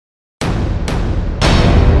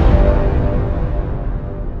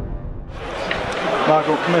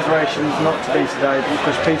Michael, commiserations not to be today, but you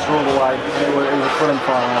pushed Peter all the way, and it was a thrilling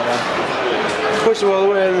final out there. Pushed him all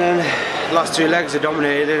the way, and then last two legs are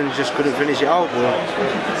dominated and just couldn't finish it out. But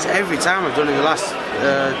it's every time I've done it, the last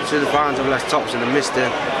two of the finals I've left tops and I missed it.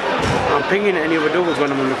 I'm pinging any other doubles when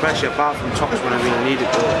I'm under pressure, apart from tops when I really need it.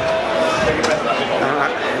 But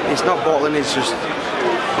it's not bottling, it's just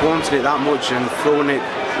wanting it that much and throwing it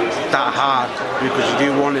that hard because you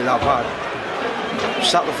do want it that bad.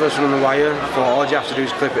 Sat the first one on the wire, thought all you have to do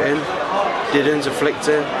is clip it in. Didn't, I flicked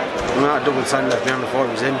it. And that double 10 left behind, I thought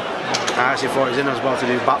it was in. I actually thought it was in, I was about to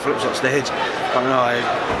do backflips on stage. But no,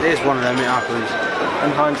 it's one of them, it happens.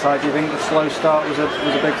 In hindsight, do you think the slow start was a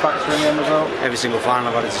big factor in the end result? Every single final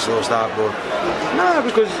I've had it's a slow start, but no,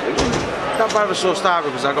 because that bad of a slow start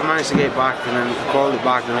because I managed to get back and then called it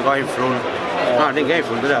back and I got in front. No, I didn't get in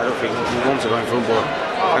front, did I? I don't think I wanted to go in front, but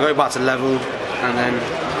I got it back to level and then,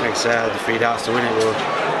 like I said, I had the 3 darts to win it, but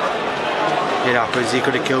it happens. He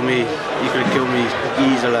could have killed me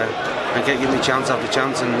easily and kept giving me chance after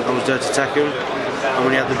chance, and I was there to take him, and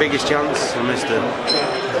when he had the biggest chance, I missed him.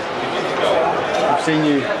 We've seen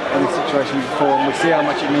you in this situation before, and we see how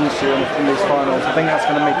much it means to you in these finals. I think that's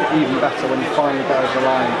going to make it even better when you finally get over the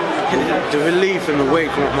line. The relief and the weight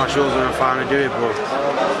come off my shoulders when I finally do it, but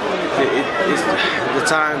it's the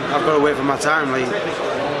time, I've got to wait for my time. Like,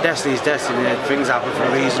 destiny is destiny, things happen for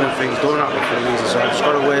a reason and things don't happen for a reason, so I've just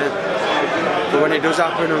got to wait. But when it does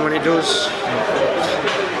happen and when it does,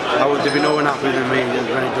 there'll be no one happier than me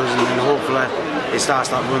when it does, and then hopefully it starts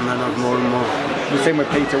that run then of more and more. We've seen with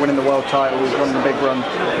Peter winning the world title, he's running a big run.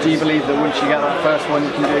 Do you believe that once you get that first one you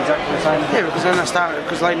can do exactly the same? Yeah, because then I start,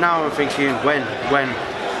 because like now I'm thinking when,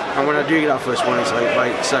 and when I do get that first one it's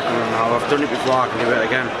like second one now. I've done it before, I can do it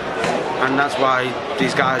again. And that's why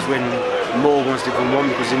these guys win more once they've won one,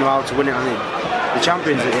 because they know how to win it, and the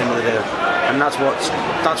champions at the end of the day. And that's what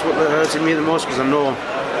hurting me the most, because I know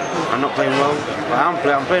I'm not playing well.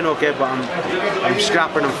 I'm playing okay, but I'm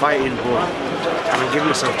scrapping and fighting, but I'm giving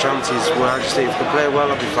myself chances where I just think if I play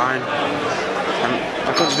well I'll be fine. And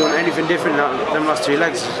I could have done anything different than last 2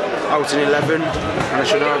 legs. Out in 11, and I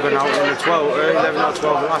should have been out in the 12, 11 out of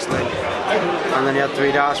 12 the last leg. And then he had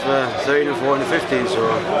 3 darts for 13 and 14 and 15, so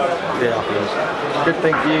it happens. Good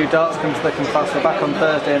thing for you, darts come thick and fast. We're back on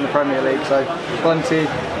Thursday in the Premier League, so plenty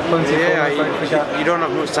yeah, of you don't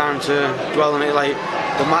have much time to dwell on it. Like,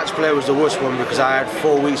 the match play was the worst one because I had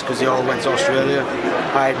 4 weeks because they all went to Australia.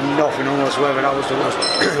 I had nothing whatsoever, that was the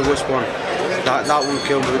worst one. That one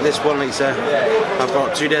killed me. With this one, like you said, I've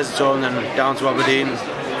got 2 days at home and then down to Aberdeen,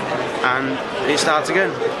 and it starts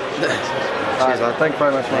again. Cheers, lad. Thank you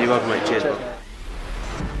very much, mate. You're welcome, mate. Cheers, man.